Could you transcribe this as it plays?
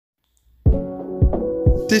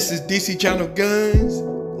This is DC Channel Guns.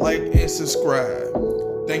 Like and subscribe.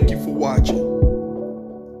 Thank you for watching.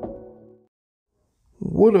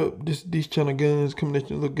 What up? This is DC Channel Guns coming at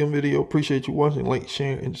you with a gun video. Appreciate you watching. Like,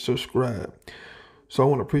 share, and subscribe. So I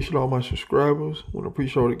want to appreciate all my subscribers. I want to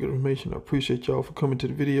appreciate all the good information. I appreciate y'all for coming to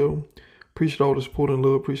the video. Appreciate all the support and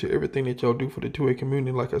love. Appreciate everything that y'all do for the 2A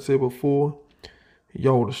community. Like I said before,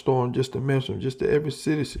 y'all the star and just a messenger, just the average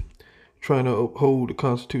citizen trying to uphold the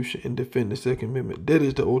Constitution and defend the Second Amendment. That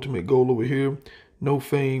is the ultimate goal over here. No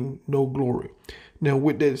fame, no glory. Now,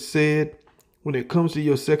 with that said, when it comes to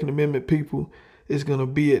your Second Amendment, people, it's going to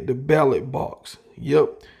be at the ballot box.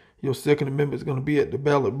 Yep, your Second Amendment is going to be at the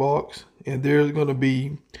ballot box. And there's going to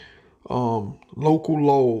be local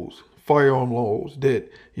laws, firearm laws,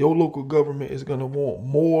 that your local government is going to want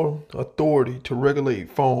more authority to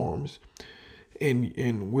regulate firearms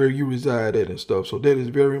and where you reside at and stuff. So that is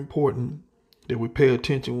very important that we pay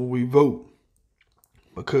attention when we vote,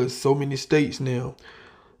 because so many states now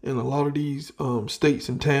and a lot of these states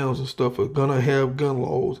and towns and stuff are gonna have gun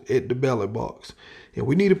laws at the ballot box, and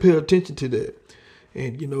we need to pay attention to that.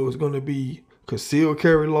 And it's gonna be concealed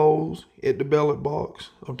carry laws at the ballot box.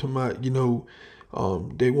 I'm talking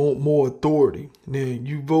about they want more authority. Now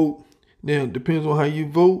you vote. Now it depends on how you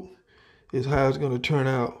vote is how it's gonna turn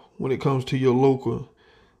out when it comes to your local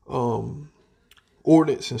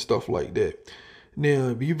ordinance and stuff like that. Now,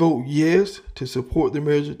 if you vote yes to support the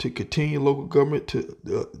measure to continue local government to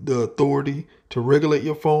the authority to regulate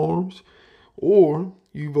your firearms, or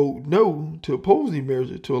you vote no to oppose the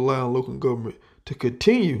measure to allow local government to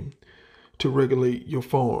continue to regulate your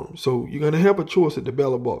firearms. So you're going to have a choice at the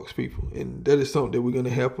ballot box, people, and that is something that we're going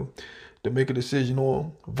to have to make a decision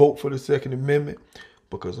on. Vote for the Second Amendment,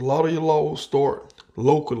 because a lot of your laws start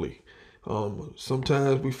locally.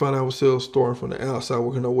 Sometimes we find ourselves starting from the outside,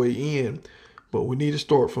 working our way in, but we need to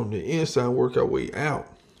start from the inside, work our way out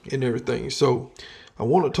and everything. So I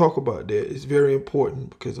want to talk about that. It's very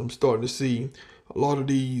important because I'm starting to see a lot of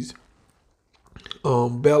these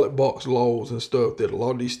ballot box laws and stuff that a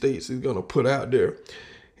lot of these states is going to put out there.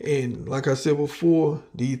 And like I said before,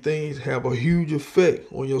 these things have a huge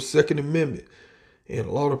effect on your Second Amendment. And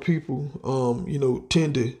a lot of people,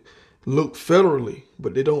 tend to look federally,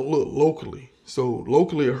 but they don't look locally. So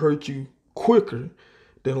locally it hurts you quicker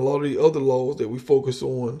than a lot of the other laws that we focus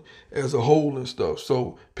on as a whole and stuff.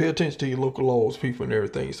 So pay attention to your local laws, people, and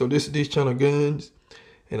everything. So this is DC Channel Guns,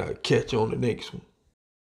 and I'll catch you on the next one.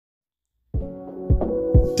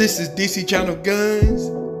 This is DC Channel Guns.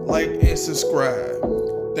 Like and subscribe.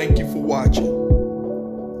 Thank you for watching.